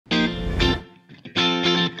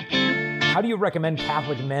How do you recommend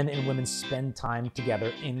Catholic men and women spend time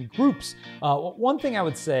together in groups? One thing I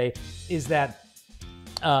would say is that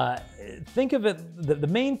think of it, the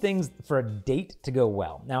main things for a date to go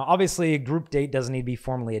well. Now, obviously, a group date doesn't need to be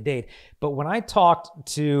formally a date, but when I talked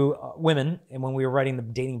to women and when we were writing the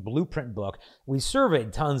dating blueprint book, we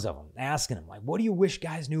surveyed tons of them, asking them, like, what do you wish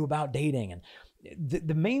guys knew about dating? And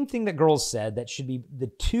the main thing that girls said that should be the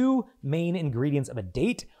two main ingredients of a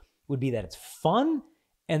date would be that it's fun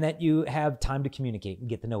and that you have time to communicate and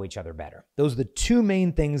get to know each other better. Those are the two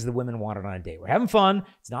main things the women wanted on a date. We're having fun.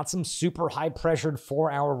 It's not some super high-pressured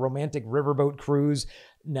 4-hour romantic riverboat cruise.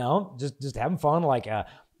 No, just having fun. Like,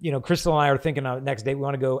 Crystal and I are thinking next date we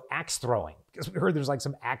want to go axe throwing because we heard there's like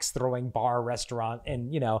some axe throwing bar restaurant and,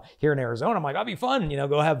 here in Arizona. I'm like, that'd be fun.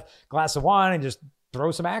 Go have a glass of wine and just throw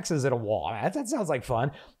some axes at a wall. That sounds like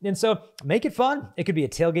fun. And so make it fun. It could be a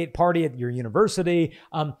tailgate party at your university.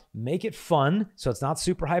 Make it fun so it's not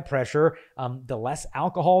super high pressure. The less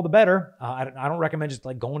alcohol, the better. I don't recommend just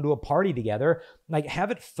like going to a party together. Like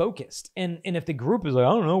have it focused. And if the group is like, I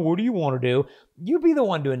don't know, what do you want to do? You be the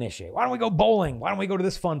one to initiate. Why don't we go bowling? Why don't we go to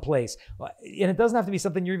this fun place? And it doesn't have to be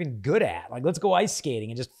something you're even good at. Like let's go ice skating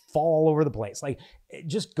and just fall all over the place. Like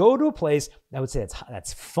just go to a place I would say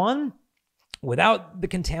that's fun, without the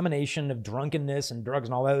contamination of drunkenness and drugs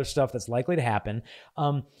and all that other stuff that's likely to happen,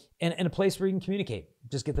 and a place where you can communicate.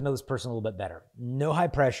 Just get to know this person a little bit better. No high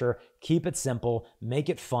pressure, keep it simple, make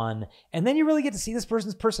it fun, and then you really get to see this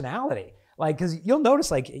person's personality. Like, because you'll notice,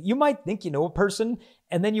 like, you might think you know a person,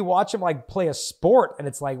 and then you watch them, like, play a sport, and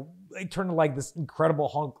it's like, they turn to, like, this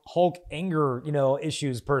incredible Hulk anger,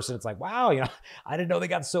 issues person. It's like, wow, I didn't know they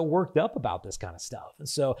got so worked up about this kind of stuff. And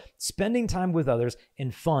so spending time with others in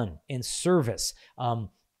fun, in service,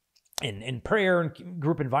 in prayer and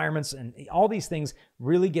group environments and all these things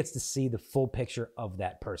really gets to see the full picture of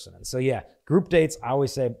that person. And so, yeah, group dates, I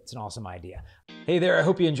always say it's an awesome idea. Hey there, I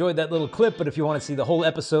hope you enjoyed that little clip, but if you want to see the whole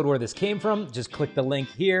episode where this came from, just click the link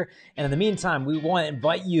here. And in the meantime, we want to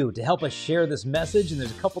invite you to help us share this message, and there's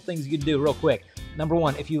a couple things you can do real quick. Number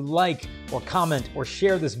one, if you like or comment or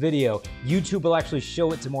share this video, YouTube will actually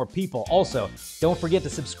show it to more people. Also, don't forget to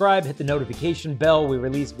subscribe, hit the notification bell. We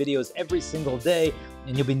release videos every single day,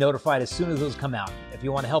 and you'll be notified as soon as those come out. If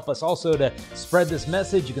you want to help us also to spread this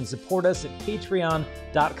message, you can support us at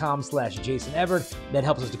patreon.com/Jason Evert. That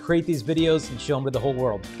helps us to create these videos and show them to the whole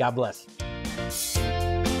world. God bless.